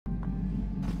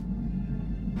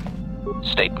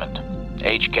Statement.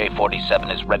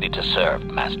 HK-47 is ready to serve,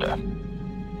 Master.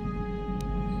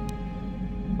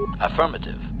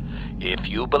 Affirmative. If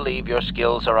you believe your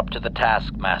skills are up to the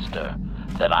task, Master,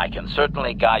 then I can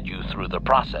certainly guide you through the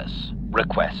process.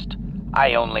 Request.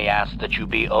 I only ask that you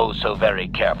be oh so very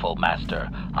careful, Master.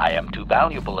 I am too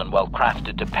valuable and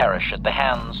well-crafted to perish at the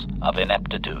hands of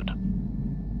ineptitude.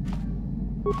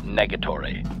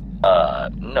 Negatory.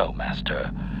 No,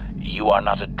 Master. You are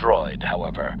not a droid,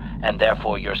 however, and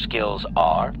therefore your skills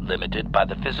are limited by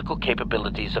the physical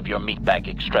capabilities of your meatbag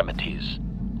extremities,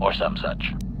 or some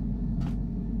such.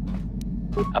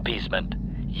 Appeasement.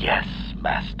 Yes,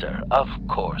 Master. Of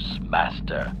course,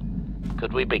 Master.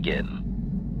 Could we begin?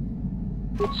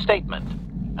 Statement.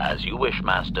 As you wish,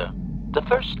 Master. The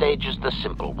first stage is the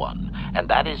simple one, and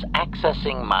that is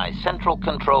accessing my central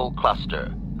control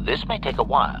cluster. This may take a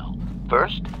while.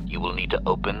 First, you will need to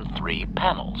open 3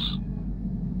 panels.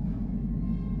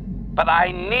 But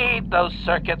I need those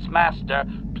circuits, Master.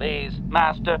 Please,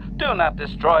 Master, do not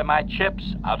destroy my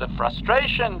chips out of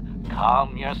frustration.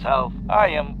 Calm yourself, I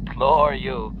implore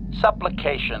you.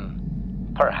 Supplication.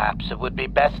 Perhaps it would be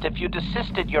best if you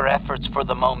desisted your efforts for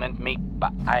the moment,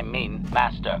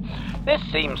 Master. This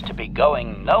seems to be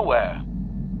going nowhere.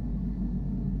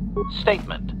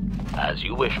 Statement. As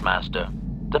you wish, Master.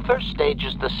 The first stage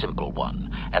is the simple one,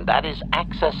 and that is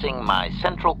accessing my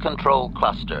central control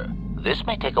cluster. This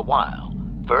may take a while.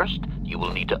 First, you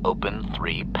will need to open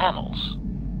 3 panels.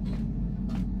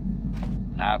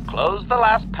 Now close the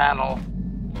last panel.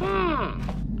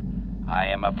 I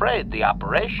am afraid the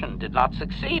operation did not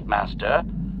succeed, Master,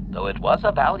 though it was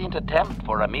a valiant attempt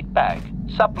for a meatbag.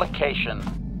 Supplication.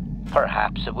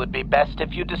 Perhaps it would be best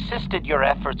if you desisted your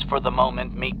efforts for the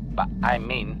moment,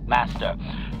 Master.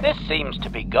 This seems to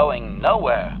be going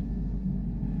nowhere.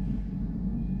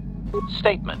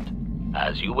 Statement.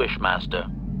 As you wish, Master.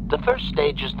 The first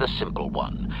stage is the simple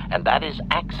one, and that is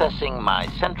accessing my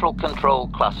central control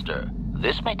cluster.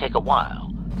 This may take a while.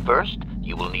 First,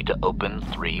 you will need to open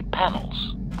 3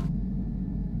 panels.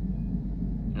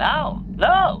 No!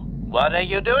 What are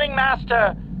you doing,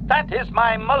 Master? That is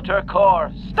my motor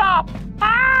core. Stop!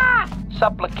 Ah!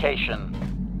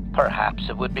 Supplication. Perhaps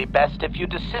it would be best if you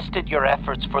desisted your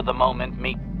efforts for the moment,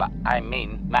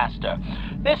 Master.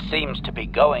 This seems to be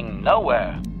going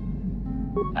nowhere.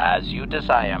 As you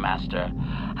desire, Master.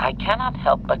 I cannot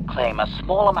help but claim a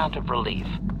small amount of relief.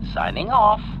 Signing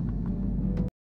off.